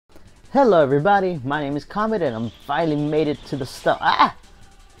Hello everybody, my name is Comet and I'm finally made it to the stuff. Ah!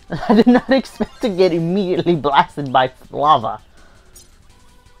 I did not expect to get immediately blasted by lava.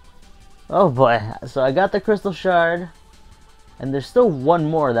 Oh boy, so I got the crystal shard and there's still one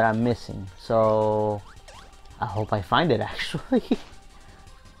more that I'm missing. So I hope I find it actually.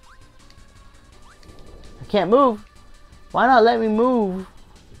 I can't move. Why not let me move?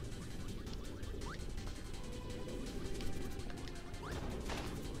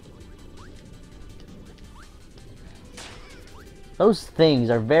 Those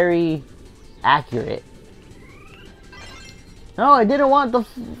things are very accurate. No, I didn't want the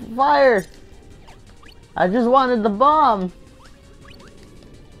fire. I just wanted the bomb.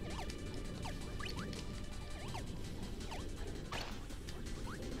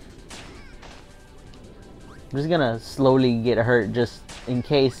 I'm just gonna slowly get hurt just in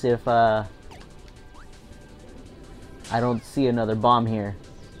case if I don't see another bomb here.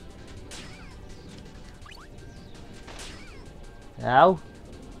 Ow.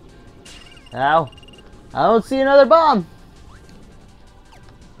 Ow. I don't see another bomb.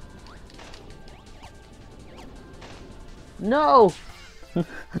 No.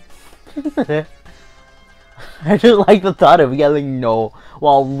 I just like the thought of yelling no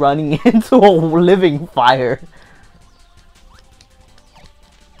while running into a living fire.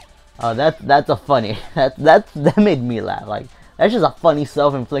 Oh, that's a funny. That made me laugh. Like, that's just a funny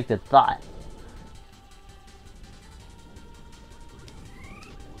self-inflicted thought.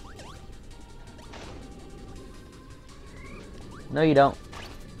 No, you don't.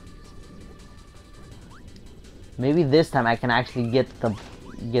 Maybe this time I can actually get the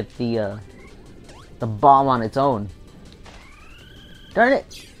bomb on its own. Darn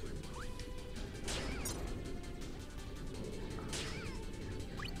it!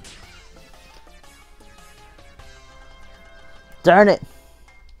 Darn it!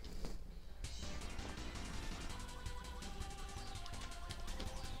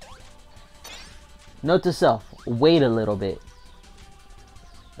 Note to self: wait a little bit.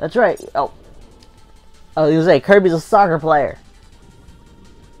 That's right. Oh, you say Kirby's a soccer player.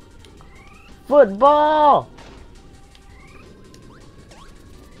 Football.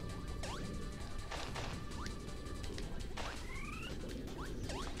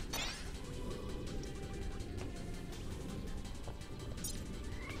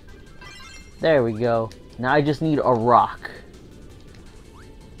 There we go. Now I just need a rock,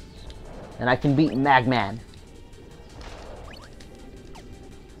 and I can beat Magman.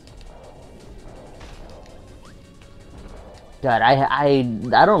 God, I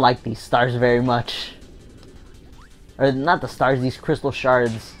don't like these stars very much. Or not the stars, these crystal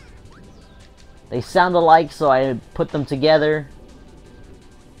shards. They sound alike, so I put them together.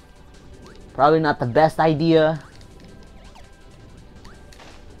 Probably not the best idea.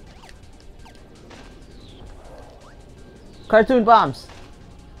 Cartoon bombs.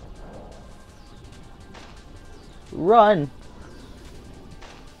 Run.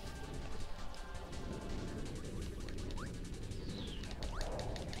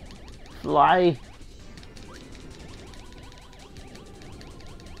 Fly.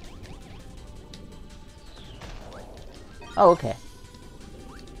 Oh, okay.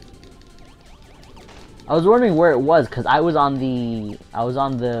 I was wondering where it was because I was on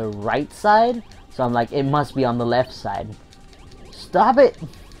the right side, so I'm like, it must be on the left side. Stop it!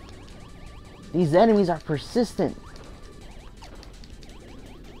 These enemies are persistent.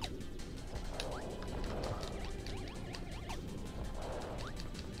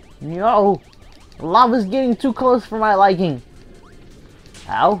 No! Lava's getting too close for my liking.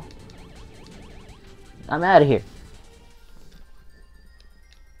 Ow. I'm out of here.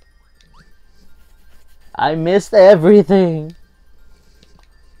 I missed everything.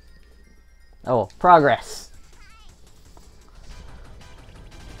 Oh, progress.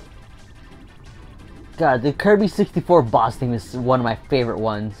 God, the Kirby 64 boss theme is one of my favorite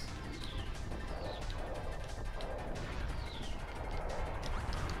ones.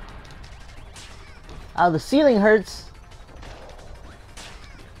 Oh, the ceiling hurts.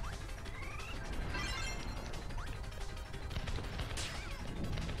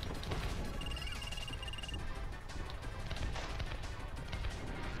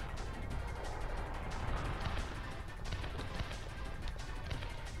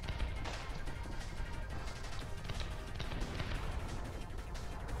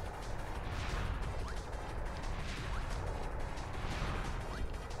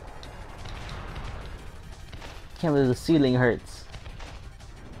 Can't believe the ceiling hurts.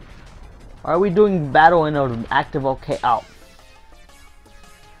 Are we doing battle in an active okay? Ow.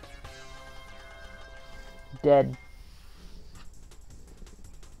 Dead.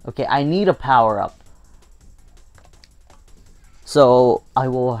 Okay, I need a power-up. So, I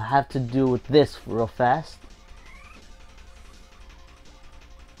will have to do with this real fast.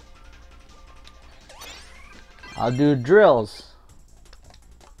 I'll do drills.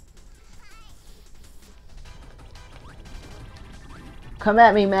 Come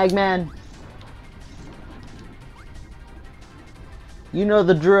at me, Magman. You know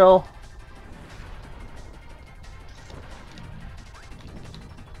the drill.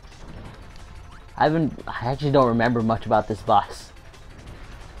 I actually don't remember much about this boss.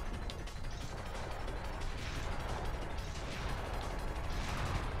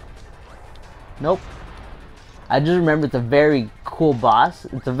 Nope. I just remember it's a very cool boss.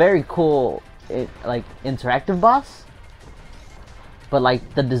 It's a very cool, like, interactive boss. But,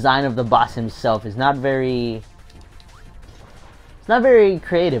 like, the design of the boss himself is not very... It's not very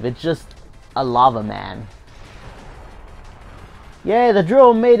creative. It's just a lava man. Yay, the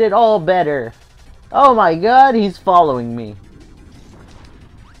drill made it all better. Oh my god, he's following me.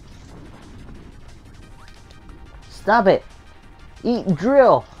 Stop it. Eat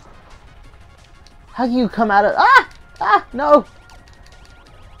drill. How can you come out of... Ah! Ah! No!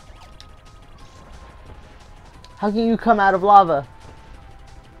 How can you come out of lava?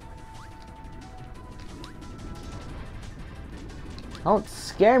 Don't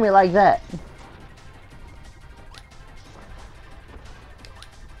scare me like that.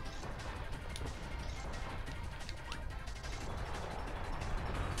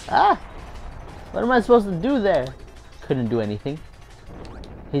 Ah! What am I supposed to do there? Couldn't do anything.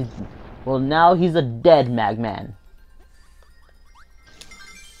 Well, now he's a dead Magman.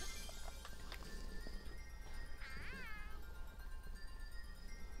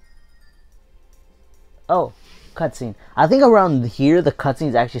 Oh, cutscene. I think around here the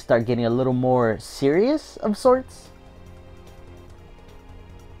cutscenes actually start getting a little more serious of sorts.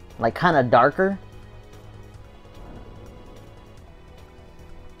 Like kind of darker.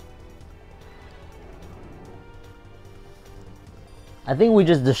 I think we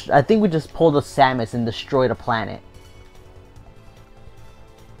just pulled a Samus and destroyed a planet.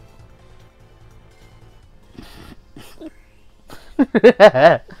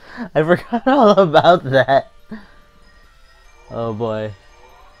 I forgot all about that. Oh boy.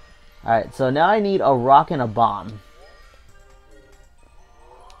 Alright, so now I need a rock and a bomb.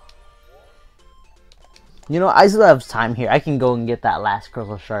 You know, I still have time here. I can go and get that last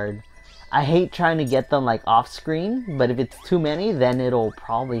crystal shard. I hate trying to get them like off screen, but if it's too many, then it'll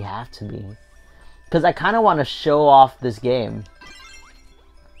probably have to be. Because I kind of want to show off this game.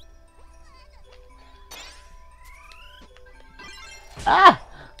 Ah!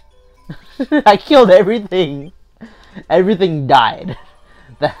 I killed everything. Everything died.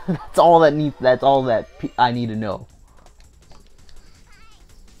 That's all that I need to know.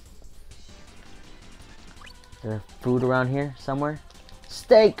 Is there food around here somewhere?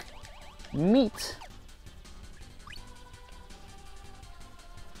 Steak! Meat!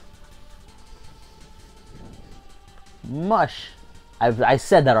 Mush! I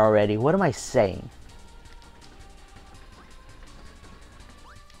said that already. What am I saying?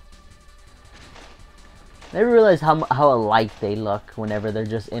 Never realized how alike they look whenever they're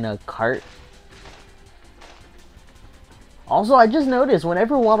just in a cart. Also, I just noticed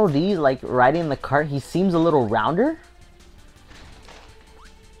whenever Waddle Dee's like riding the cart, he seems a little rounder.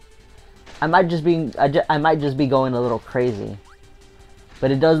 I might just be going a little crazy,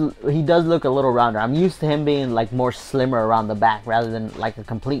 but he does look a little rounder. I'm used to him being like more slimmer around the back rather than like a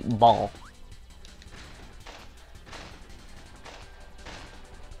complete ball.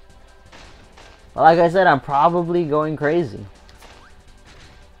 Well, like I said, I'm probably going crazy.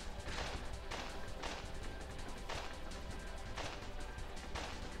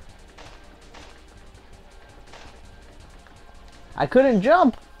 I couldn't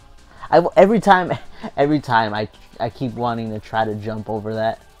jump. Every time I keep wanting to try to jump over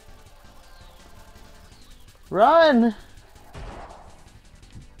that. Run!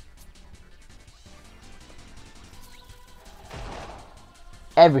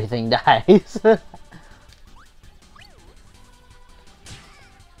 Everything dies.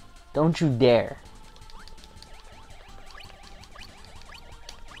 Don't you dare.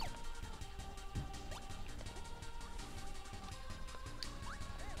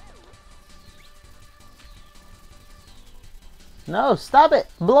 No, stop it!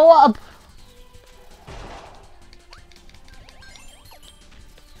 Blow up!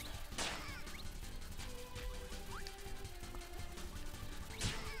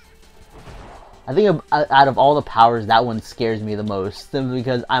 I think out of all the powers, that one scares me the most. Simply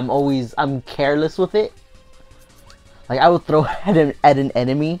because I'm careless with it. Like, I would throw at an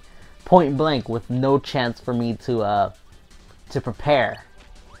enemy point blank with no chance for me to prepare.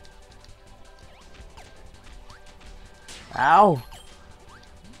 Ow!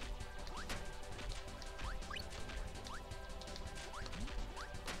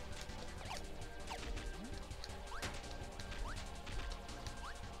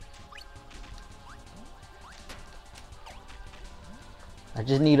 I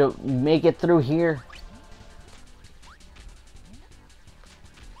just need to make it through here.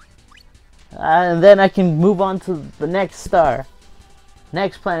 And then I can move on to the next star.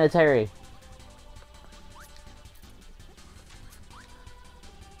 Next planetary.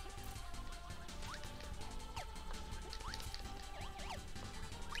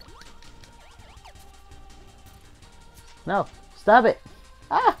 No, stop it.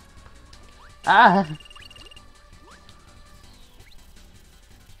 Ah! Ah!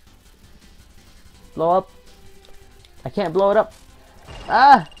 Blow up. I can't blow it up.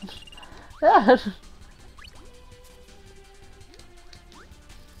 Ah! Ah!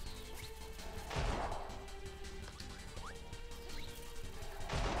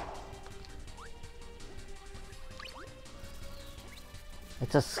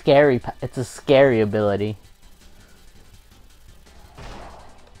 It's a scary ability.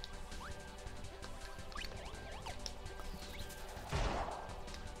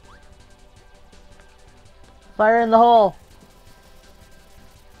 Fire in the hole.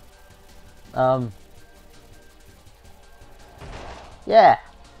 Yeah.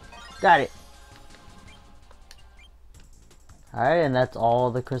 Got it. Alright, and that's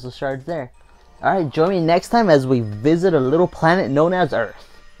all the crystal shards there. Alright, join me next time as we visit a little planet known as Earth.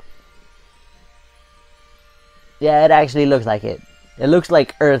 Yeah, it actually looks like it. It looks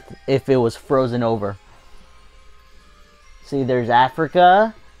like Earth if it was frozen over. See, there's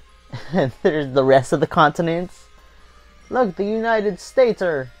Africa. And there's the rest of the continents. Look, the United States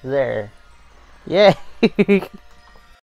are there. Yay!